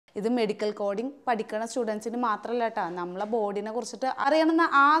ഇത് medical coding പഠിക്കുന്ന സ്റ്റുഡൻസിന് മാത്രമല്ല കേട്ടോ, നമ്മളെ ബോഡിനെ കുറിച്ചിട്ട് അറിയണമെന്ന്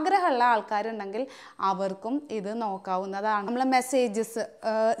ആഗ്രഹമുള്ള ആൾക്കാരുണ്ടെങ്കിൽ അവർക്കും ഇത് നോക്കാവുന്നതാണ്. നമ്മളെ മെസ്സേജസ്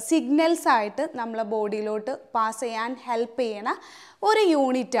സിഗ്നൽസ് ആയിട്ട് നമ്മളെ ബോഡിയിലോട്ട് പാസ് ചെയ്യാൻ ഹെൽപ്പ് ചെയ്യണ ഒരു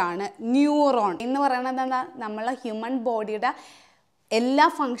യൂണിറ്റാണ് ന്യൂറോൺ എന്ന് പറയുന്നത്. എന്താ, നമ്മളെ ഹ്യൂമൻ ബോഡിയുടെ എല്ലാ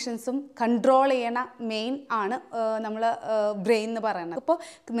ഫങ്ഷൻസും കൺട്രോൾ ചെയ്യണ മെയിൻ ആണ് നമ്മൾ ബ്രെയിൻ എന്ന് പറയുന്നത്. ഇപ്പോൾ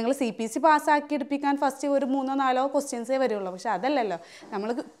നിങ്ങൾ CPC പാസ്സാക്കി എടുപ്പിക്കാൻ ഫസ്റ്റ് ഒരു 3-4 ക്വസ്റ്റ്യൻസേ വരുള്ളൂ. പക്ഷെ അതല്ലല്ലോ,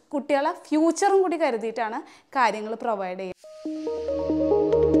 നമ്മൾ കുട്ടികളെ ഫ്യൂച്ചറും കൂടി കരുതിയിട്ടാണ് കാര്യങ്ങൾ പ്രൊവൈഡ് ചെയ്യുന്നത്.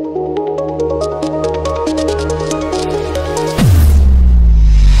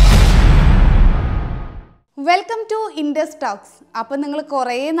 Welcome to Indus talks. അപ്പോൾ നിങ്ങൾ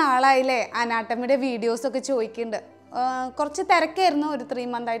കുറേ നാളായില്ലേ അനാട്ടമിയുടെ വീഡിയോസൊക്കെ ചോദിക്കുന്നുണ്ട്. കുറച്ച് തിരക്കായിരുന്നു, ഒരു 3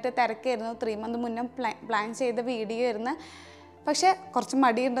 മന്തായിട്ട് തിരക്കായിരുന്നു. 3 മന്ത് മുന്നേ പ്ലാൻ ചെയ്ത വീഡിയോ ആയിരുന്നു. പക്ഷേ കുറച്ച്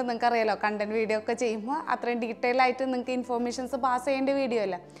മടിയുണ്ട്, നിങ്ങൾക്കറിയാലോ, കണ്ടൻറ് വീഡിയോ ഒക്കെ ചെയ്യുമ്പോൾ അത്രയും ഡീറ്റെയിൽ ആയിട്ട് നിങ്ങൾക്ക് ഇൻഫോർമേഷൻസ് പാസ് ചെയ്യേണ്ട വീഡിയോ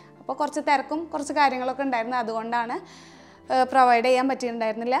അല്ല. അപ്പോൾ കുറച്ച് തിരക്കും കുറച്ച് കാര്യങ്ങളൊക്കെ ഉണ്ടായിരുന്നു, അതുകൊണ്ടാണ് പ്രൊവൈഡ് ചെയ്യാൻ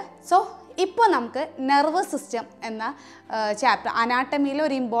പറ്റിയിട്ടുണ്ടായിരുന്നില്ല. സോ ഇപ്പോൾ നമുക്ക് നെർവസ് സിസ്റ്റം എന്ന ചാപ്റ്റർ, അനാട്ടമിയിൽ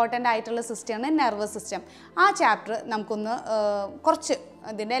ഒരു ഇമ്പോർട്ടൻ്റ് ആയിട്ടുള്ള സിസ്റ്റമാണ് നെർവസ് സിസ്റ്റം. ആ ചാപ്റ്റർ നമുക്കൊന്ന് കുറച്ച്,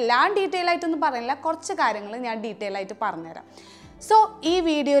 അതിൻ്റെ എല്ലാം ഡീറ്റെയിൽ ആയിട്ടൊന്നും പറയുന്നില്ല, കുറച്ച് കാര്യങ്ങൾ ഞാൻ ഡീറ്റെയിൽ ആയിട്ട് പറഞ്ഞുതരാം. സോ ഈ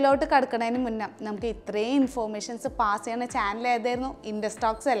വീഡിയോയിലോട്ട് കിടക്കുന്നതിന് മുന്നേ നമുക്ക് ഇത്രയും ഇൻഫോർമേഷൻസ് പാസ് ചെയ്യുന്ന ചാനൽ ഏതായിരുന്നു? ഇൻഡസ്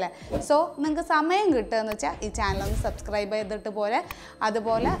ടോക്സ് അല്ലേ. സോ നിങ്ങൾക്ക് സമയം കിട്ടുകയെന്ന് വെച്ചാൽ ഈ ചാനലൊന്ന് സബ്സ്ക്രൈബ് ചെയ്തിട്ട് പോലെ,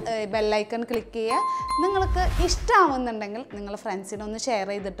 അതുപോലെ ബെല്ലൈക്കൺ ക്ലിക്ക് ചെയ്യുക. നിങ്ങൾക്ക് ഇഷ്ടമാവുന്നുണ്ടെങ്കിൽ നിങ്ങൾ ഫ്രണ്ട്സിനൊന്ന് ഷെയർ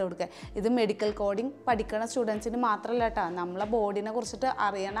ചെയ്തിട്ട് കൊടുക്കുക. ഇത് മെഡിക്കൽ കോഡിംഗ് പഠിക്കുന്ന സ്റ്റുഡൻസിന് മാത്രമല്ല കേട്ടോ, നമ്മളെ ബോഡിനെ കുറിച്ചിട്ട്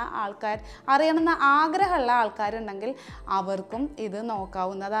അറിയണമെന്ന് ആഗ്രഹമുള്ള ആൾക്കാരുണ്ടെങ്കിൽ അവർക്കും ഇത്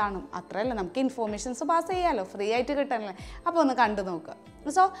നോക്കാവുന്നതാണ്. അത്രയല്ല, നമുക്ക് ഇൻഫോർമേഷൻസ് പാസ് ചെയ്യാമല്ലോ, ഫ്രീ ആയിട്ട് കിട്ടാനല്ലേ. അപ്പോൾ ഒന്ന് കണ്ടു നോക്കുക.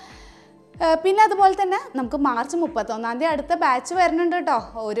 സോ പിന്നെ അതുപോലെ തന്നെ നമുക്ക് മാർച്ച് 31 അടുത്ത ബാച്ച് വരുന്നുണ്ട് കേട്ടോ.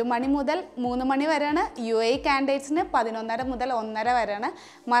 1 മണി മുതൽ 3 മണി വരെയാണ്. UAE കാൻഡിഡേറ്റ്സിന് 11:30 മുതൽ 1:30 വരെയാണ്.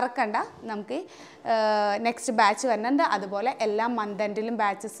 മറക്കണ്ട, നമുക്ക് നെക്സ്റ്റ് ബാച്ച് വരുന്നുണ്ട്. അതുപോലെ എല്ലാ മന്ത് എൻഡിലും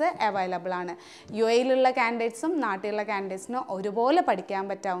ബാച്ചസ് അവൈലബിൾ ആണ്. UAEയിലുള്ള കാൻഡിഡേറ്റ്സും നാട്ടിലുള്ള കാൻഡിഡേറ്റ്സിനും ഒരുപോലെ പഠിക്കാൻ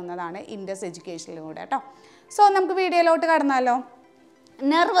പറ്റാവുന്നതാണ് ഇൻഡസ് എഡ്യൂക്കേഷനിലൂടെ കേട്ടോ. സോ നമുക്ക് വീഡിയോയിലോട്ട് കടന്നാലോ.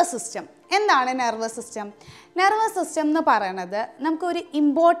 നെർവസ് സിസ്റ്റം എന്താണ്? നെർവസ് സിസ്റ്റം എന്ന് പറയുന്നത് നമുക്കൊരു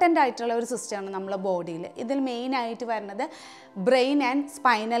ഇമ്പോർട്ടൻ്റ് ആയിട്ടുള്ള ഒരു സിസ്റ്റമാണ് നമ്മളെ ബോഡിയിൽ. ഇതിൽ മെയിനായിട്ട് വരുന്നത് ബ്രെയിൻ ആൻഡ്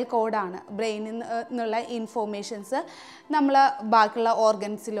സ്പൈനൽ കോഡാണ്. ബ്രെയിനിൽ നിന്നുള്ള ഇൻഫോർമേഷൻസ് നമ്മൾ ബാക്കിയുള്ള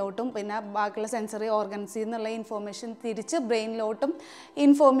ഓർഗൻസിലോട്ടും പിന്നെ ബാക്കിയുള്ള സെൻസറി ഓർഗൻസിൽ നിന്നുള്ള ഇൻഫോർമേഷൻ തിരിച്ച് ബ്രെയിനിലോട്ടും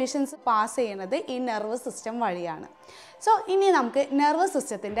ഇൻഫോർമേഷൻസ് പാസ് ചെയ്യുന്നത് ഈ നെർവസ് സിസ്റ്റം വഴിയാണ്. സോ ഇനി നമുക്ക് നെർവസ്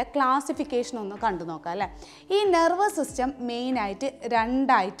സിസ്റ്റത്തിൻ്റെ ക്ലാസിഫിക്കേഷൻ ഒന്ന് കണ്ടു നോക്കാം അല്ലേ. ഈ നെർവസ് സിസ്റ്റം മെയിനായിട്ട്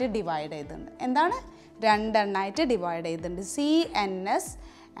 2ആയിട്ട് ഡിവൈഡ് ചെയ്തിട്ടുണ്ട്. എന്താണ്? 2 എണ്ണമായിട്ട് ഡിവൈഡ് ചെയ്തിട്ടുണ്ട്. CNS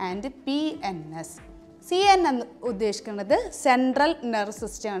and PNS. CN ഉദ്ദേശിക്കുന്നത് സെൻട്രൽ നെർവ്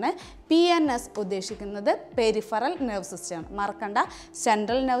സിസ്റ്റമാണ്. PNS ഉദ്ദേശിക്കുന്നത് പെരിഫറൽ നെർവ് സിസ്റ്റമാണ്. മറക്കണ്ട,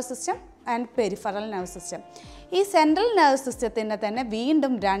 central nerve system and peripheral nerve system. ഈ സെൻട്രൽ നെർവ് സിസ്റ്റത്തിനെ തന്നെ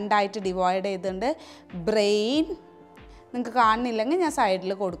വീണ്ടും 2ആയിട്ട് ഡിവൈഡ് ചെയ്തിട്ടുണ്ട്. ബ്രെയിൻ, നിങ്ങൾക്ക് കാണുന്നില്ലെങ്കിൽ ഞാൻ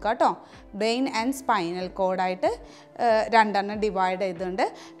സൈഡിൽ കൊടുക്കാം കേട്ടോ. ബ്രെയിൻ ആൻഡ് സ്പൈനൽ കോഡായിട്ട് 2 ഡിവൈഡ് ചെയ്തിട്ടുണ്ട്.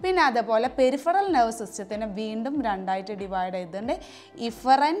 പിന്നെ അതേപോലെ പെരിഫറൽ നെർവ് സിസ്റ്റത്തിനെ വീണ്ടും 2ആയിട്ട് ഡിവൈഡ് ചെയ്തിട്ടുണ്ട്.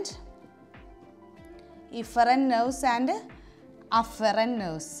 Efferent nerves and afferent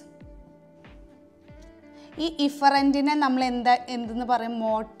nerves. ഈ ഇഫറൻറ്റിനെ നമ്മൾ എന്തെന്ന് പറയും?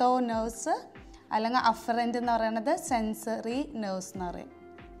 മോട്ടോ നെർവ്സ്, അല്ലെങ്കിൽ അഫറൻറ്റ് എന്ന് പറയുന്നത് സെൻസറി നെർവ്സ് എന്ന് പറയും.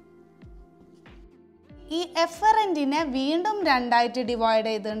 ഈ എഫറൻറ്റിനെ വീണ്ടും 2ആയിട്ട് ഡിവൈഡ്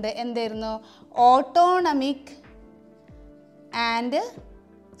ചെയ്തിട്ടുണ്ട്. എന്തായിരുന്നു? Autonomic and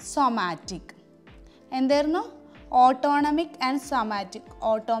somatic. എന്തായിരുന്നു? Autonomic and somatic.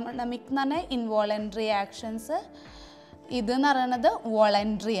 ഓട്ടോണമിക് എന്ന് പറഞ്ഞാൽ ഇൻവോളണ്ടറി ആക്ഷൻസ്, ഇതെന്ന് പറയുന്നത്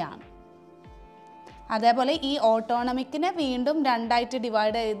വോളണ്ടറി ആണ്. അതേപോലെ ഈ ഓട്ടോണമിക്കിനെ വീണ്ടും 2ആയിട്ട്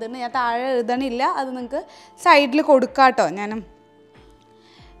ഡിവൈഡ് ചെയ്തിട്ടുണ്ട്. ഞാൻ താഴെ എഴുതണില്ല, അത് നിങ്ങൾക്ക് സൈഡിൽ കൊടുക്കാം കേട്ടോ.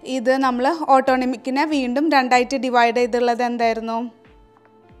 ഇത് നമ്മൾ ഓട്ടോണമിക്കിനെ വീണ്ടും 2ആയിട്ട് ഡിവൈഡ് ചെയ്തുള്ളത് എന്തായിരുന്നു?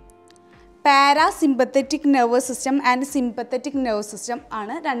 Parasympathetic nervous system and sympathetic nervous system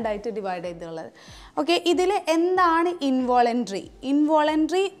ആണ് 2ആയിട്ട് ഡിവൈഡ് ചെയ്തിട്ടുള്ളത്. ഓക്കെ, ഇതിൽ എന്താണ് ഇൻവോളണ്ടറി?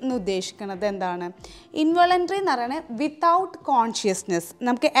 ഇൻവോളണ്ടറി എന്ന് ഉദ്ദേശിക്കുന്നത് എന്താണ്? ഇൻവോളണ്ടറി എന്ന് പറയുന്നത് വിത്തൗട്ട് കോൺഷ്യസ്നെസ്.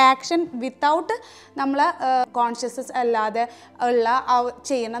 നമുക്ക് ആക്ഷൻ വിത്തൗട്ട് നമ്മളെ കോൺഷ്യസ്നെസ് അല്ലാതെ ഉള്ള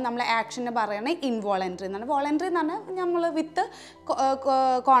ചെയ്യുന്ന നമ്മളെ ആക്ഷനെ പറയണ ഇൻവോളണ്ടറി എന്നാണ്. വോളണ്ടറി എന്ന് പറഞ്ഞാൽ നമ്മൾ വിത്ത്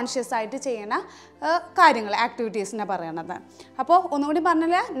കോൺഷ്യസ് ആയിട്ട് ചെയ്യുന്ന കാര്യങ്ങൾ, ആക്ടിവിറ്റീസിനെ പറയണത്. അപ്പോൾ ഒന്നുകൂടി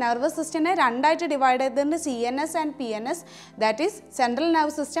പറഞ്ഞില്ല, നെർവസ് സിസ്റ്റത്തിനെ സിസ്റ്റത്തിനെ രണ്ടായിട്ട് ഡിവൈഡ് ചെയ്തിട്ടുണ്ട്, CNS and PNS, that is central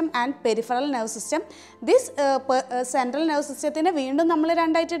nerve system and peripheral nerve system. This central nerve സിസ്റ്റത്തിനെ വീണ്ടും നമ്മൾ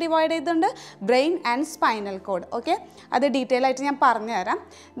രണ്ടായിട്ട് ഡിവൈഡ് ചെയ്തിട്ടുണ്ട്, brain and spinal cord. Okay, അത് ഡീറ്റെയിൽ ആയിട്ട് ഞാൻ പറഞ്ഞുതരാം.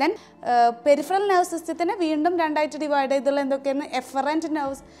 ദെൻ പെരിഫറൽ നെർവ് സിസ്റ്റത്തിനെ വീണ്ടും രണ്ടായിട്ട് ഡിവൈഡ് ചെയ്തുള്ള എന്തൊക്കെയാണ്, എഫറൻറ്റ്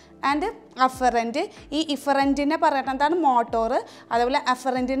നെർവ്സ് ആൻഡ് അഫറൻറ്റ്. ഈ ഇഫറൻറ്റിനെ പറയുന്നതാണ് മോട്ടോർ, അതേപോലെ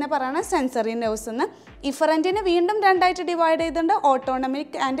അഫറൻറ്റിനെ പറയുന്നത് സെൻസറി നെർവ്സ് എന്ന്. ഇഫറൻറ്റിനെ വീണ്ടും രണ്ടായിട്ട് ഡിവൈഡ് ചെയ്തിട്ടുണ്ട്,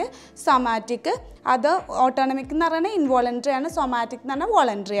 ഓട്ടോണമിക് ആൻഡ് സൊമാറ്റിക്. അത് ഓട്ടോണമിക് എന്ന് പറയുന്നത് ഇൻവോളണ്ടറി ആണ്, സൊമാറ്റിക് എന്ന് പറഞ്ഞാൽ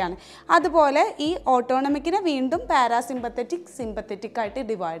വോളണ്ടറി ആണ്. അതുപോലെ ഈ ഓട്ടോണമിക്കിനെ വീണ്ടും പാരാസിമ്പത്തറ്റിക്, സിമ്പത്തറ്റിക് ആയിട്ട്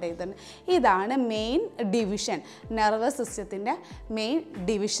ഡിവൈഡ് ചെയ്തിട്ടുണ്ട്. ഇതാണ് മെയിൻ ഡിവിഷൻ, നെർവസ് സിസ്റ്റത്തിൻ്റെ മെയിൻ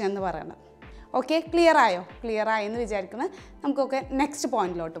ഡിവിഷൻ എന്ന് പറയുന്നത്. ഓക്കെ, ക്ലിയർ ആയോ? ക്ലിയർ ആയെന്ന് വിചാരിക്കുന്നത്. നമുക്കൊക്കെ നെക്സ്റ്റ്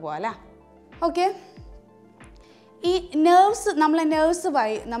പോയിന്റിലോട്ട് പോകാം അല്ലേ. ഓക്കെ, ഈ നെർവ്സ്, നമ്മളെ നെർവ്സ്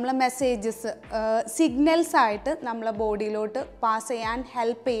വഴി നമ്മളെ മെസ്സേജസ് സിഗ്നൽസ് ആയിട്ട് നമ്മളെ ബോഡിയിലോട്ട് പാസ് ചെയ്യാൻ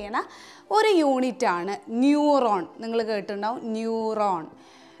ഹെൽപ്പ് ചെയ്യണ ഒരു യൂണിറ്റാണ് ന്യൂറോൺ. നിങ്ങൾ കേട്ടിട്ടുണ്ടാവും ന്യൂറോൺ.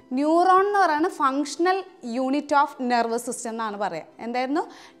 ന്യൂറോൺ എന്ന് പറയുന്നത് functional unit of nervous system എന്നാണ് പറയുക. എന്തായിരുന്നു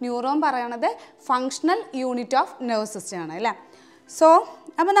ന്യൂറോൺ പറയണത്? Functional unit of nervous system ആണ് അല്ലേ. സോ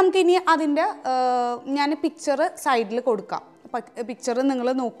അപ്പോൾ നമുക്കിനി അതിൻ്റെ ഞാൻ പിക്ചർ സൈഡിൽ കൊടുക്കാം. പിക്ചർ നിങ്ങൾ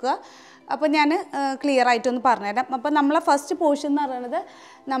നോക്കുക. അപ്പോൾ ഞാൻ ക്ലിയർ ആയിട്ടൊന്ന് പറഞ്ഞുതരാം. അപ്പോൾ നമ്മളെ ഫസ്റ്റ് പോർഷൻ എന്ന് പറയുന്നത്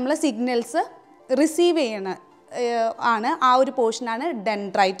നമ്മൾ സിഗ്നൽസ് റിസീവ് ചെയ്യണ ആണ്. ആ ഒരു പോർഷനാണ്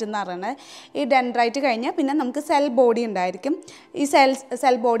ഡെൻഡ്രൈറ്റ് എന്ന് പറയുന്നത്. ഈ ഡെൻഡ്രൈറ്റ് കഴിഞ്ഞാൽ പിന്നെ നമുക്ക് സെൽ ബോഡി ഉണ്ടായിരിക്കും. ഈ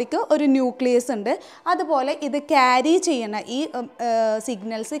സെൽ ബോഡിക്ക് ഒരു ന്യൂക്ലിയസ് ഉണ്ട്. അതുപോലെ ഇത് ക്യാരി ചെയ്യണ, ഈ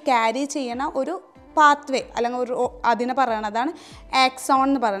സിഗ്നൽസ് ക്യാരി ചെയ്യണ ഒരു പാത്വേ അല്ലെങ്കിൽ ഒരു അതിനെ പറയണതാണ് ആക്സോൺ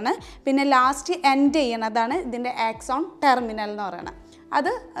എന്ന് പറയുന്നത്. പിന്നെ ലാസ്റ്റ് എൻഡ് ചെയ്യണതാണ് ഇതിൻ്റെ ആക്സോൺ ടെർമിനൽ എന്ന് പറയുന്നത്. അത്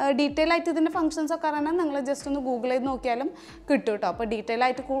ഡീറ്റെയിൽ ആയിട്ട് ഇതിൻ്റെ ഫങ്ഷൻസ് ഒക്കെ അറിയണം, നിങ്ങൾ ജസ്റ്റ് ഒന്ന് ഗൂഗിൾ ചെയ്ത് നോക്കിയാലും കിട്ടും കേട്ടോ. അപ്പോൾ ഡീറ്റെയിൽ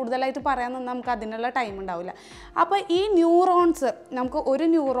ആയിട്ട് കൂടുതലായിട്ട് പറയാൻ നമുക്ക് അതിനുള്ള ടൈം ഉണ്ടാവില്ല. അപ്പോൾ ഈ ന്യൂറോൺസ്, നമുക്ക് ഒരു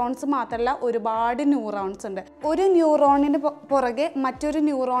ന്യൂറോൺസ് മാത്രമല്ല ഒരുപാട് ന്യൂറോൺസ് ഉണ്ട്. ഒരു ന്യൂറോണിന് പുറകെ മറ്റൊരു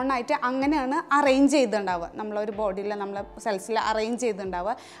ന്യൂറോണായിട്ട് അങ്ങനെയാണ് അറേഞ്ച് ചെയ്തിട്ടുണ്ടാവുക. നമ്മളൊരു ബോഡിയിൽ നമ്മളെ സെൽസിൽ അറേഞ്ച്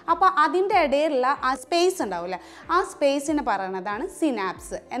ചെയ്തിട്ടുണ്ടാവുക. അപ്പോൾ അതിൻ്റെ ഇടയിലുള്ള ആ സ്പേസ് ഉണ്ടാവില്ല, ആ സ്പേസിന് പറയുന്നതാണ്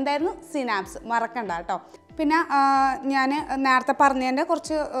സിനാപ്സ്. എന്തായിരുന്നു? സിനാപ്സ്. മറക്കണ്ട കേട്ടോ. പിന്നെ ഞാൻ നേരത്തെ പറഞ്ഞതിൻ്റെ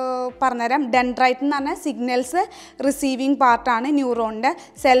കുറച്ച് പറഞ്ഞുതരാം. ഡെൻഡ്രൈറ്റ് എന്ന് പറഞ്ഞാൽ സിഗ്നൽസ് റിസീവിങ് പാർട്ടാണ് ന്യൂറോണിൻ്റെ.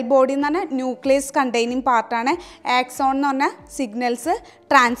 സെൽ ബോഡി എന്ന് പറഞ്ഞാൽ ന്യൂക്ലിയസ് കണ്ടെയ്നിങ് പാർട്ടാണ്. ആക്സോൺ എന്ന് പറഞ്ഞാൽ സിഗ്നൽസ്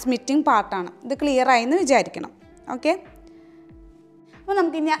ട്രാൻസ്മിറ്റിംഗ് പാർട്ടാണ്. ഇത് ക്ലിയർ ആയെന്ന് വിചാരിക്കണം. ഓക്കെ, അപ്പോൾ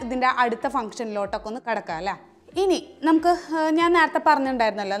നമുക്കിനി ഇതിൻ്റെ അടുത്ത ഫംഗ്ഷനിലോട്ടൊക്കെ ഒന്ന് കിടക്കാം അല്ലേ. ഇനി നമുക്ക് ഞാൻ നേരത്തെ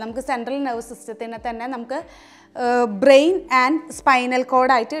പറഞ്ഞിട്ടുണ്ടായിരുന്നല്ലോ, നമുക്ക് സെൻട്രൽ നെർവസ് സിസ്റ്റത്തിനെ തന്നെ നമുക്ക് ബ്രെയിൻ ആൻഡ് സ്പൈനൽ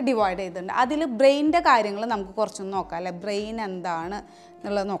കോഡായിട്ട് ഡിവൈഡ് ചെയ്തിട്ടുണ്ട്. അതിൽ ബ്രെയിനിൻ്റെ കാര്യങ്ങൾ നമുക്ക് കുറച്ചൊന്ന് നോക്കാം അല്ലേ. ബ്രെയിൻ എന്താണ്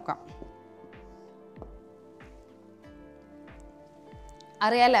എന്നുള്ളത് നോക്കാം.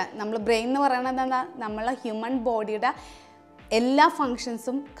 അറിയാലേ, നമ്മൾ ബ്രെയിൻ എന്ന് പറയുന്നത് എന്താ? നമ്മളെ ഹ്യൂമൻ ബോഡിയുടെ എല്ലാ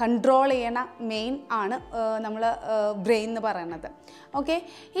ഫങ്ഷൻസും കൺട്രോൾ ചെയ്യണ മെയിൻ ആണ് നമ്മൾ ബ്രെയിൻ എന്ന് പറയുന്നത്. ഓക്കെ,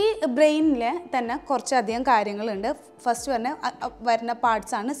 ഈ ബ്രെയിനിൽ തന്നെ കുറച്ചധികം കാര്യങ്ങളുണ്ട്. ഫസ്റ്റ് വരുന്ന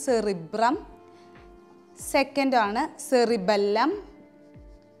പാർട്സാണ് സെറിബ്രം, സെക്കൻഡ് ആണ് സെറിബെല്ലം,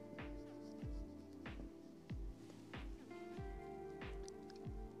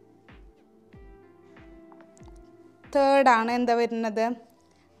 തേർഡ് ആണ് എന്താ വരുന്നത്?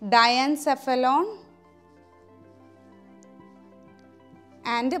 ഡയൻസെഫലോൺ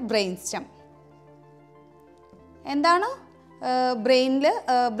ആൻഡ് ബ്രെയിൻ സ്റ്റം. എന്താണ് ബ്രെയിനിൽ?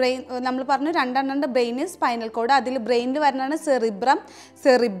 നമ്മൾ പറഞ്ഞു രണ്ടെണ്ണമുണ്ട്, ബ്രെയിന്, സ്പൈനൽ കോഡ്. അതിൽ ബ്രെയിനിൽ വരുന്നതാണ് cerebrum,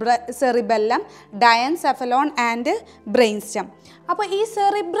 cerebellum, ഡയൻസെഫലോൺ and brain stem. അപ്പോൾ ഈ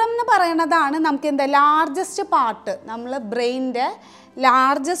സെറിബ്രം എന്ന് പറയുന്നതാണ് നമുക്ക് എന്താ ലാർജസ്റ്റ് പാർട്ട്. നമ്മൾ ബ്രെയിനിൻ്റെ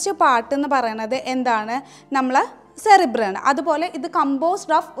ലാർജസ്റ്റ് പാർട്ട് എന്ന് പറയുന്നത് എന്താണ്? നമ്മൾ സെറിബ്രാണ്. അതുപോലെ ഇത്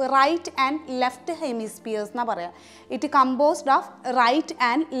composed of right and left hemispheres എന്നാണ് പറയുക. It composed of right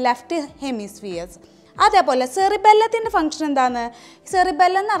and left hemispheres. അതേപോലെ സെറിബെല്ലത്തിൻ്റെ ഫംഗ്ഷൻ എന്താണ്?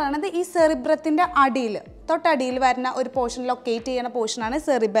 സെറിബെല്ലം എന്ന് പറയുന്നത് ഈ സെറിബ്രത്തിൻ്റെ അടിയിൽ, തൊട്ടടിയിൽ വരുന്ന ഒരു പോർഷൻ, ലൊക്കേറ്റ് ചെയ്യുന്ന പോർഷനാണ്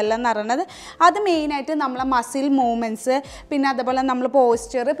സെറിബെല്ലം എന്ന് പറയുന്നത്. അത് മെയിനായിട്ട് നമ്മളെ മസിൽ മൂവ്മെൻറ്റ്സ്, പിന്നെ അതേപോലെ നമ്മൾ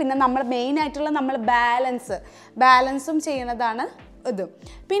പോസ്ചർ, പിന്നെ നമ്മൾ മെയിനായിട്ടുള്ള നമ്മൾ ബാലൻസും ചെയ്യുന്നതാണ് ഇത്.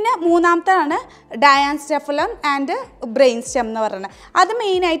 പിന്നെ മൂന്നാമത്താണ് ഡയാൻസെഫലോൺ ആൻഡ് ബ്രെയിൻ സ്റ്റം എന്ന് പറയുന്നത്. അത്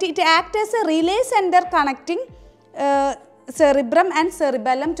മെയിനായിട്ട് it act as A relay centre connecting cerebrum and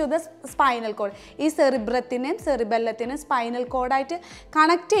cerebellum to the spinal cord. ഈ സെറിബ്രത്തിനെയും സെറിബെല്ലത്തിനും സ്പൈനൽ കോഡായിട്ട്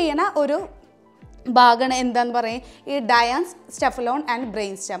കണക്ട് ചെയ്യണ ഒരു ഭാഗമാണ് എന്താന്ന് പറയും ഈ ഡയാൻസെഫലോൺ ആൻഡ്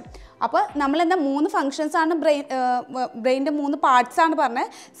ബ്രെയിൻ സ്റ്റം. അപ്പോൾ നമ്മളെന്താ 3 ഫങ്ഷൻസാണ് ബ്രെയിനിൻ്റെ 3 പാർട്സാണ്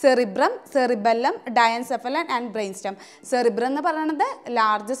പറഞ്ഞത്. Cerebrum, cerebellum, ഡയൻസെഫലോൺ and brain stem. Cerebrum എന്ന് പറയുന്നത്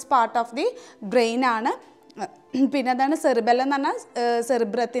largest part of the brain ആണ്. പിന്നെ അതാണ് സെറിബെല്ലം എന്ന് പറഞ്ഞാൽ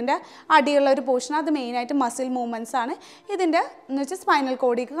സെറിബ്രത്തിൻ്റെ അടിയുള്ള ഒരു പോർഷൻ. അത് മെയിനായിട്ട് മസിൽ മൂവ്മെൻറ്റ്സ് ആണ്. ഇതിൻ്റെ എന്ന് വെച്ചാൽ സ്പൈനൽ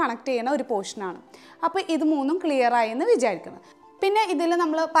കോഡിലേക്ക് കണക്ട് ചെയ്യുന്ന ഒരു പോർഷനാണ്. അപ്പോൾ ഇത് മൂന്നും ക്ലിയർ ആയി എന്ന് വിചാരിക്കണം. പിന്നെ ഇതിൽ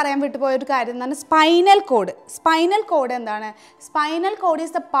നമ്മൾ പറയാൻ വിട്ടുപോയൊരു കാര്യം എന്ന് പറഞ്ഞാൽ സ്പൈനൽ കോഡ്. സ്പൈനൽ കോഡ് എന്താണ്? Spinal cord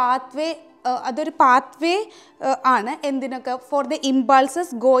is the pathway, അതൊരു പാത്വേ ആണ് എന്തിനൊക്കെ? For the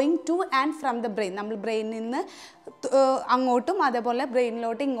impulses going two and from the brain. നമ്മൾ ബ്രെയിനിൽ നിന്ന് അങ്ങോട്ടും അതേപോലെ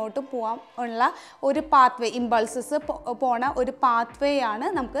ബ്രെയിനിലോട്ട് ഇങ്ങോട്ടും പോകാൻ ഉള്ള ഒരു പാത്വേ, ഇമ്പൾസസ് പോണ ഒരു പാത്വേ ആണ്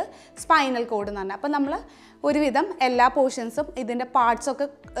നമുക്ക് സ്പൈനൽ കോഡ് എന്ന് പറഞ്ഞാൽ. അപ്പോൾ നമ്മൾ ഒരുവിധം എല്ലാ പോർഷൻസും ഇതിൻ്റെ പാർട്സൊക്കെ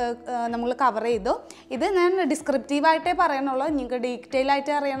നമ്മൾ കവർ ചെയ്തു. ഇത് ഞാൻ ഡിസ്ക്രിപ്റ്റീവായിട്ടേ പറയണുള്ളൂ. നിങ്ങൾക്ക് ഡീറ്റെയിൽ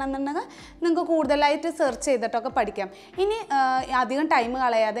ആയിട്ട് അറിയണമെന്നുണ്ടെങ്കിൽ നിങ്ങൾക്ക് കൂടുതലായിട്ട് സെർച്ച് ചെയ്തിട്ടൊക്കെ പഠിക്കാം. ഇനി അധികം ടൈം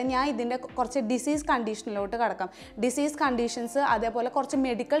കളയാതെ ഞാൻ ഇതിൻ്റെ കുറച്ച് ഡിസീസ് കണ്ടീഷനിലോട്ട് കിടക്കാം. ഡിസീസ് കണ്ടീഷൻസ്, അതേപോലെ കുറച്ച്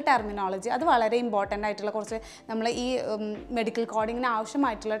മെഡിക്കൽ ടെർമിനോളജി, അത് വളരെ ഇമ്പോർട്ടൻ്റ് ആയിട്ടുള്ള കുറച്ച് നമ്മൾ ഈ മെഡിക്കൽ കോഡിങ്ങിന്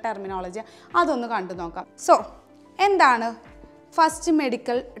ആവശ്യമായിട്ടുള്ള ടെർമിനോളജി അതൊന്ന് കണ്ടു നോക്കാം. സോ എന്താണ് ഫസ്റ്റ്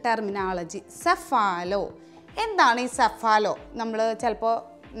മെഡിക്കൽ ടെർമിനോളജി? സെഫാലോ. എന്താണ് ഈ സെഫാലോ? നമ്മൾ ചിലപ്പോൾ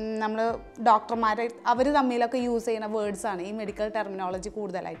നമ്മൾ ഡോക്ടർമാരെ അവർ തമ്മിലൊക്കെ യൂസ് ചെയ്യുന്ന വേർഡ്സാണ് ഈ മെഡിക്കൽ ടെർമിനോളജി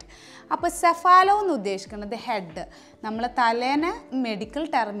കൂടുതലായിട്ട്. അപ്പോൾ സെഫാലോ എന്ന് ഉദ്ദേശിക്കുന്നത് ഹെഡ്. നമ്മൾ തലേനെ മെഡിക്കൽ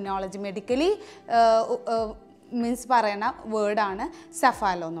ടെർമിനോളജി, മെഡിക്കലി മീൻസ് പറയുന്ന വേർഡാണ്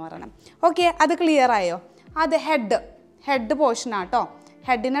സെഫാലോ എന്ന് പറയണം. ഓക്കെ, അത് ക്ലിയർ ആയോ? അത് ഹെഡ് പോർഷനാണ് കേട്ടോ.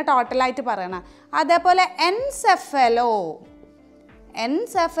 ഹെഡിനെ ടോട്ടലായിട്ട് പറയണം. അതേപോലെ എൻസെഫലോ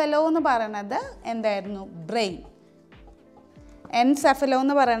എന്ന് പറയുന്നത് എന്തായിരുന്നു? ബ്രെയിൻ. എൻസെഫലോ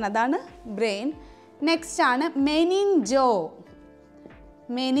എന്ന് പറയുന്നതാണ് ബ്രെയിൻ. നെക്സ്റ്റ് ആണ് മെനിഞ്ചോ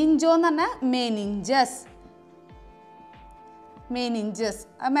എന്ന് പറഞ്ഞാൽ മെനിഞ്ചസ്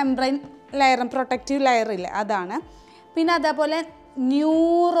മെംബ്രെയിൻ ലെയറും പ്രൊട്ടക്റ്റീവ് ലെയർ ഇല്ലേ, അതാണ്. പിന്നെ അതേപോലെ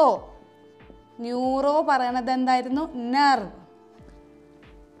ന്യൂറോ പറയണത് എന്തായിരുന്നു? നെർവ്.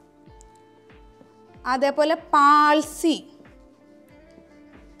 അതേപോലെ പാൾസി,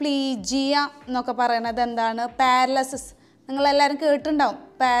 പ്ലീജിയ എന്നൊക്കെ പറയുന്നത് എന്താണ്? പാരലസിസ്. നിങ്ങളെല്ലാവരും കേട്ടിട്ടുണ്ടാവും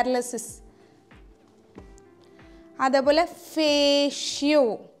പാരലസിസ്. അതേപോലെ ഫേഷ്യോ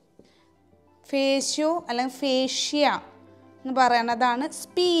അല്ലെങ്കിൽ ഫേഷ്യ എന്ന് പറയുന്നതാണ്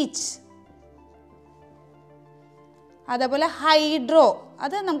സ്പീച്ച്. അതേപോലെ ഹൈഡ്രോ,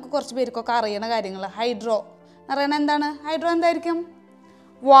 അത് നമുക്ക് കുറച്ച് പേർക്കൊക്കെ അറിയണ കാര്യങ്ങൾ. ഹൈഡ്രോ എന്ന് പറയുന്നത് എന്താണ്? ഹൈഡ്രോ എന്തായിരിക്കും?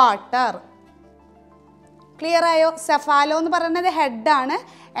 വാട്ടർ. ക്ലിയർ ആയോ? സെഫാലോ എന്ന് പറയുന്നത് ഹെഡാണ്,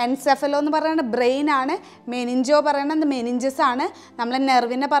 എൻസെഫലോ എന്ന് പറയുന്നത് ബ്രെയിൻ ആണ്, മെനിഞ്ചോ പറയുന്നത് മെനിഞ്ചസ് ആണ്, നമ്മൾ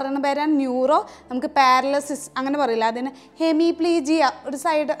നെർവിനെ പറയുന്ന പേരാണ് ന്യൂറോ. നമുക്ക് പാരലസിസ് അങ്ങനെ പറയില്ല, അതിന് ഹെമിപ്ലീജിയ ഒരു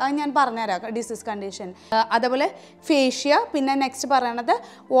സൈഡ്, അത് ഞാൻ പറഞ്ഞുതരാം ഡിസീസ് കണ്ടീഷൻ. അതേപോലെ ഫേഷ്യ. പിന്നെ നെക്സ്റ്റ് പറയണത്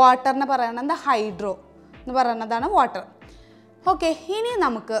വാട്ടറിനെ പറയണത് ഹൈഡ്രോ എന്ന് പറയുന്നതാണ് വാട്ടർ. ഓക്കെ, ഇനി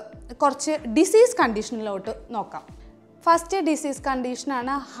നമുക്ക് കുറച്ച് ഡിസീസ് കണ്ടീഷനിലോട്ട് നോക്കാം. ഫസ്റ്റ് ഡിസീസ്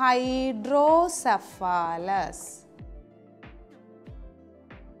കണ്ടീഷനാണ് ഹൈഡ്രോസെഫാലസ്.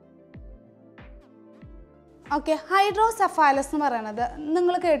 ഓക്കെ, ഹൈഡ്രോസെഫാലസ് എന്ന് പറയുന്നത്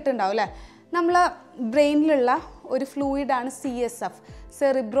നിങ്ങൾ കേട്ടിട്ടുണ്ടാവും അല്ലേ? നമ്മൾ ബ്രെയിനിലുള്ള ഒരു ഫ്ലൂയിഡാണ് CSF,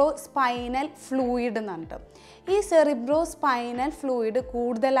 സെറിബ്രോ സ്പൈനൽ ഫ്ലൂയിഡ് എന്ന് പറഞ്ഞിട്ട്. ഈ സെറിബ്രോ സ്പൈനൽ ഫ്ലൂയിഡ്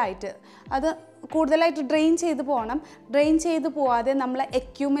കൂടുതലായിട്ട് ഡ്രെയിൻ ചെയ്ത് പോകണം. ഡ്രെയിൻ ചെയ്ത് പോവാതെ നമ്മൾ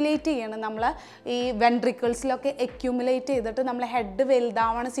എക്യൂമുലേറ്റ് ചെയ്യണം. നമ്മൾ ഈ വെൻട്രിക്കിൾസിലൊക്കെ എക്യൂമുലേറ്റ് ചെയ്തിട്ട് നമ്മൾ ഹെഡ്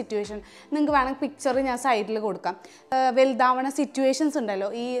വലുതാവണ സിറ്റുവേഷൻ, നിങ്ങൾക്ക് വേണമെങ്കിൽ പിക്ചർ ഞാൻ സൈഡിൽ കൊടുക്കാം. വലുതാവണ സിറ്റുവേഷൻസ് ഉണ്ടല്ലോ,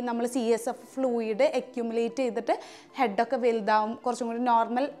 ഈ നമ്മൾ CSF ഫ്ലൂയിഡ് എക്യൂമുലേറ്റ് ചെയ്തിട്ട് ഹെഡൊക്കെ വലുതാവും, കുറച്ചും കൂടി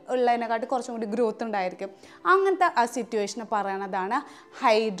നോർമൽ ഉള്ളതിനെക്കാട്ടി കുറച്ചും കൂടി ഗ്രോത്ത് ഉണ്ടായിരിക്കും. അങ്ങനത്തെ ആ സിറ്റുവേഷനെ പറയണതാണ്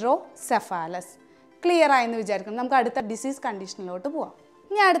ഹൈഡ്രോസെഫാലസ്. ക്ലിയർ ആയെന്ന് വിചാരിക്കണം. നമുക്ക് അടുത്ത ഡിസീസ് കണ്ടീഷനിലോട്ട് പോവാം.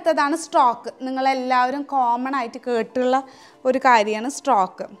 ഇനി അടുത്തതാണ് സ്ട്രോക്ക്. നിങ്ങളെല്ലാവരും കോമൺ ആയിട്ട് കേട്ടുള്ള ഒരു കാര്യമാണ്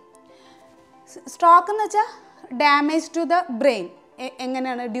സ്ട്രോക്ക്. സ്ട്രോക്ക് എന്ന് വെച്ചാൽ ഡാമേജ് ടു ദ ബ്രെയിൻ.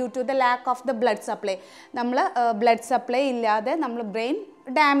 എങ്ങനെയാണ്? Due to the lack of the blood supply. നമ്മൾ ബ്ലഡ് സപ്ലൈ ഇല്ലാതെ നമ്മൾ ബ്രെയിൻ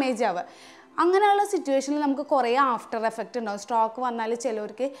ഡാമേജ് ആവുക. അങ്ങനെയുള്ള സിറ്റുവേഷനിൽ നമുക്ക് കുറേ ആഫ്റ്റർ എഫക്റ്റ് ഉണ്ടാവും. സ്ട്രോക്ക് വന്നാൽ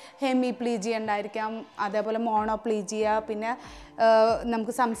ചിലവർക്ക് ഹെമിപ്ലീജിയ ഉണ്ടായിരിക്കാം, അതേപോലെ മോണോപ്ലീജിയ, പിന്നെ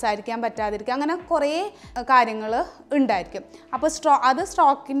നമുക്ക് സംസാരിക്കാൻ പറ്റാതിരിക്കുക, അങ്ങനെ കുറേ കാര്യങ്ങൾ ഉണ്ടായിരിക്കും. അപ്പോൾ അത്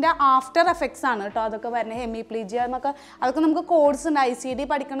സ്ട്രോക്കിൻ്റെ ആഫ്റ്റർ എഫക്ട്സ് ആണ് കേട്ടോ അതൊക്കെ വരുന്നത്. ഹെമിപ്ലീജിയ എന്നൊക്കെ അതൊക്കെ നമുക്ക് കോഴ്സ് ഉണ്ട്.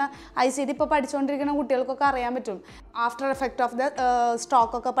 ICD ഇപ്പോൾ പഠിച്ചുകൊണ്ടിരിക്കുന്ന കുട്ടികൾക്കൊക്കെ അറിയാൻ പറ്റും. ആഫ്റ്റർ എഫക്റ്റ് ഓഫ് ദ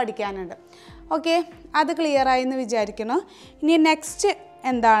സ്ട്രോക്കൊക്കെ പഠിക്കാനുണ്ട്. ഓക്കെ, അത് ക്ലിയർ ആയി എന്ന് വിചാരിക്കുന്നു. ഇനി നെക്സ്റ്റ്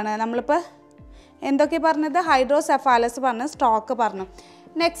എന്താണ്? നമ്മളിപ്പോൾ എന്തൊക്കെ പറഞ്ഞത്? ഹൈഡ്രോസെഫാലസ് പറഞ്ഞു, സ്ട്രോക്ക് പറഞ്ഞു.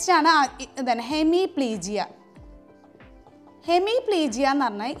 നെക്സ്റ്റ് ആണ് ഇതാണ് ഹെമിപ്ലീജിയ. ഹെമിപ്ലീജിയ എന്ന്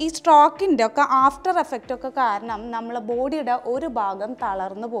പറഞ്ഞാൽ ഈ സ്ട്രോക്കിൻ്റെ ഒക്കെ ആഫ്റ്റർ എഫക്റ്റ് ഒക്കെ കാരണം നമ്മളെ ബോഡിയുടെ ഒരു ഭാഗം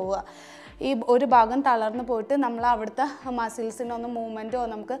തളർന്നു പോവുക. ഈ ഒരു ഭാഗം തളർന്നു പോയിട്ട് നമ്മൾ അവിടുത്തെ മസിൽസിനൊന്നും മൂവ്മെൻറ്റോ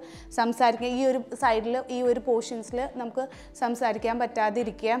നമുക്ക് സംസാരിക്കാൻ ഈ ഒരു സൈഡിൽ ഈ ഒരു പോർഷൻസിൽ നമുക്ക് സംസാരിക്കാൻ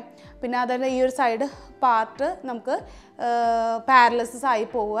പറ്റാതിരിക്കുക. പിന്നെ അതല്ല ഈ ഒരു സൈഡ് പാർട്ട് നമുക്ക് പാരലിസിസ് ആയി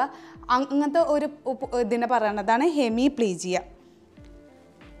പോവുക. അങ്ങനത്തെ ഒരു ഇതിനെ പറയുന്നതാണ് ഹെമിപ്ലീജിയ.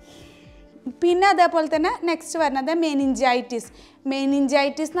 പിന്നെ അതേപോലെ തന്നെ നെക്സ്റ്റ് വരുന്നത് മെനിഞ്ചൈറ്റിസ്.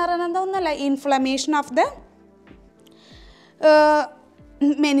 മെനിഞ്ചൈറ്റിസ് എന്ന് പറയുന്നത് ഒന്നുമല്ല, ഇൻഫ്ലമേഷൻ ഓഫ് ദ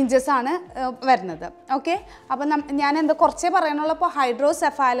മെനിഞ്ചസ് ആണ് വരുന്നത്. ഓക്കെ, അപ്പം ഞാൻ എന്താ കുറച്ചേ പറയാനുള്ളൂ. അപ്പോൾ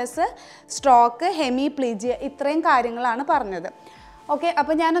ഹൈഡ്രോസെഫാലസ്, സ്ട്രോക്ക്, ഹെമിപ്ലീജിയ ഇത്രയും കാര്യങ്ങളാണ് പറഞ്ഞത്. ഓക്കെ,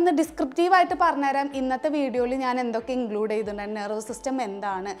 അപ്പോൾ ഞാനൊന്ന് ഡിസ്ക്രിപ്റ്റീവായിട്ട് പറഞ്ഞുതരാം. ഇന്നത്തെ വീഡിയോയിൽ ഞാൻ എന്തൊക്കെ ഇൻക്ലൂഡ് ചെയ്തിട്ടുണ്ട്. നെർവസ് സിസ്റ്റം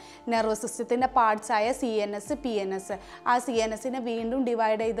എന്താണ്, നെർവസ് സിസ്റ്റത്തിൻ്റെ പാർട്സായ CNS, PNS, ആ CNSനെ വീണ്ടും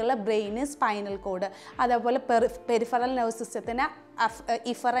ഡിവൈഡ് ചെയ്തുള്ള ബ്രെയിന്, സ്പൈനൽ കോഡ്, അതേപോലെ പെരിഫറൽ നെർവസ് സിസ്റ്റത്തിന്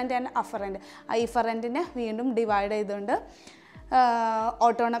ഇഫറൻറ്റ് ആൻഡ് അഫറൻറ്റ്, ആ ഇഫറൻറ്റിനെ വീണ്ടും ഡിവൈഡ് ചെയ്തുകൊണ്ട്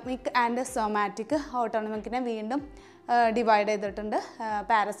ഓട്ടോണമിക് ആൻഡ് സൊമാറ്റിക്, ഓട്ടോണമിക്കിനെ വീണ്ടും ഡിവൈഡ് ചെയ്തിട്ടുണ്ട്,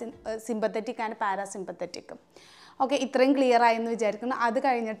 സിമ്പത്തറ്റിക് ആൻഡ് പാരാസിമ്പത്തറ്റിക്. ഓക്കെ, ഇത്രയും ക്ലിയർ ആയെന്ന് വിചാരിക്കുന്നു. അത്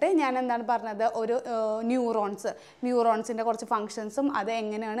കഴിഞ്ഞിട്ട് ഞാൻ എന്താണ് പറഞ്ഞത്, ഒരു ന്യൂറോൺസിൻ്റെ കുറച്ച് ഫങ്ഷൻസും അത്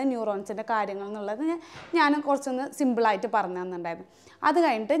എങ്ങനെയാണ് ന്യൂറോൺസിൻ്റെ കാര്യങ്ങൾ എന്നുള്ളത് ഞാൻ കുറച്ചൊന്ന് സിമ്പിളായിട്ട് പറഞ്ഞു തന്നിട്ടുണ്ടായിരുന്നു. അത്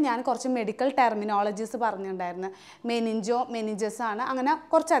കഴിഞ്ഞിട്ട് ഞാൻ കുറച്ച് മെഡിക്കൽ ടെർമിനോളജീസ് പറഞ്ഞിട്ടുണ്ടായിരുന്നു. മെനിഞ്ചസ് ആണ്, അങ്ങനെ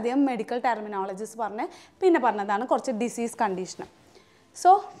കുറച്ചധികം മെഡിക്കൽ ടെർമിനോളജീസ് പറഞ്ഞ് പിന്നെ പറഞ്ഞതാണ് കുറച്ച് ഡിസീസ് കണ്ടീഷൻ.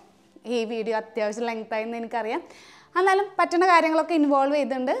 സോ ഈ വീഡിയോ അത്യാവശ്യം ലെങ്തായെന്ന് എനിക്കറിയാം, എന്നാലും പറ്റുന്ന കാര്യങ്ങളൊക്കെ ഇൻവോൾവ്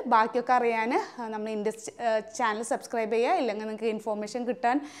ചെയ്തിട്ടുണ്ട്. ബാക്കിയൊക്കെ അറിയാൻ നമ്മൾ ഇൻഡസ് ചാനൽ സബ്സ്ക്രൈബ് ചെയ്യുക. ഇല്ലെങ്കിൽ നിങ്ങൾക്ക് ഇൻഫോർമേഷൻ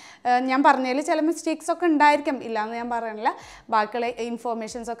കിട്ടാൻ ഞാൻ പറഞ്ഞതിൽ ചില മിസ്റ്റേക്സൊക്കെ ഉണ്ടായിരിക്കും, ഇല്ലയെന്ന് ഞാൻ പറയണില്ല. ബാക്കിയുള്ള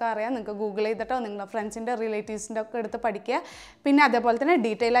ഇൻഫോർമേഷൻസൊക്കെ അറിയാം നിങ്ങൾക്ക് ഗൂഗിൾ ചെയ്തിട്ടോ നിങ്ങളുടെ ഫ്രണ്ട്സിൻ്റെ റിലേറ്റീവ്സിൻ്റെ ഒക്കെ എടുത്ത് പഠിക്കുക. പിന്നെ അതേപോലെ തന്നെ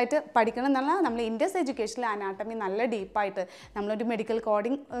ഡീറ്റെയിൽ ആയിട്ട് പഠിക്കണം എന്നുള്ള നമ്മൾ ഇൻഡസ് എഡ്യൂക്കേഷനിൽ അനാട്ടമി നല്ല ഡീപ്പായിട്ട് നമ്മളൊരു മെഡിക്കൽ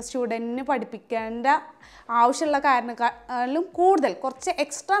കോഡിങ് സ്റ്റുഡൻറ്റിന് പഠിപ്പിക്കേണ്ട ആവശ്യമുള്ള കാരണക്കാളും കൂടുതൽ കുറച്ച്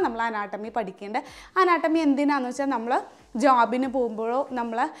എക്സ്ട്രാ നമ്മൾ അനാട്ടമി പഠിക്കേണ്ട. അനാട്ടമി എന്തിനാണെന്ന് വെച്ചാൽ നമ്മൾ ജോബിന് പോകുമ്പോഴോ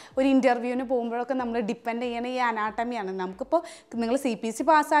നമ്മൾ ഒരു ഇൻ്റർവ്യൂവിന് പോകുമ്പോഴൊക്കെ നമ്മൾ ഡിപ്പെൻഡ് ചെയ്യണ ഈ അനാട്ടമിയാണ്. നമുക്കിപ്പോൾ നിങ്ങൾ CPC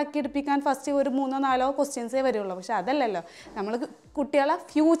പാസ്സാക്കി എടുപ്പിക്കാൻ ഫസ്റ്റ് ഒരു 3-4 ക്വസ്റ്റ്യൻസേ വരുള്ളൂ. പക്ഷെ അതല്ലല്ലോ, നമ്മൾ കുട്ടികളെ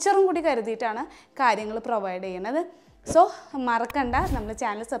ഫ്യൂച്ചറും കൂടി കരുതിയിട്ടാണ് കാര്യങ്ങൾ പ്രൊവൈഡ് ചെയ്യണത്. സോ മറക്കണ്ട, നമ്മൾ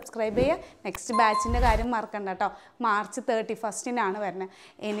ചാനൽ സബ്സ്ക്രൈബ് ചെയ്യുക. നെക്സ്റ്റ് ബാച്ചിൻ്റെ കാര്യം മറക്കണ്ട കേട്ടോ, March 31 വരുന്നത്.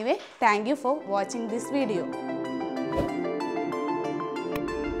 Anyway, thank you for watching this video.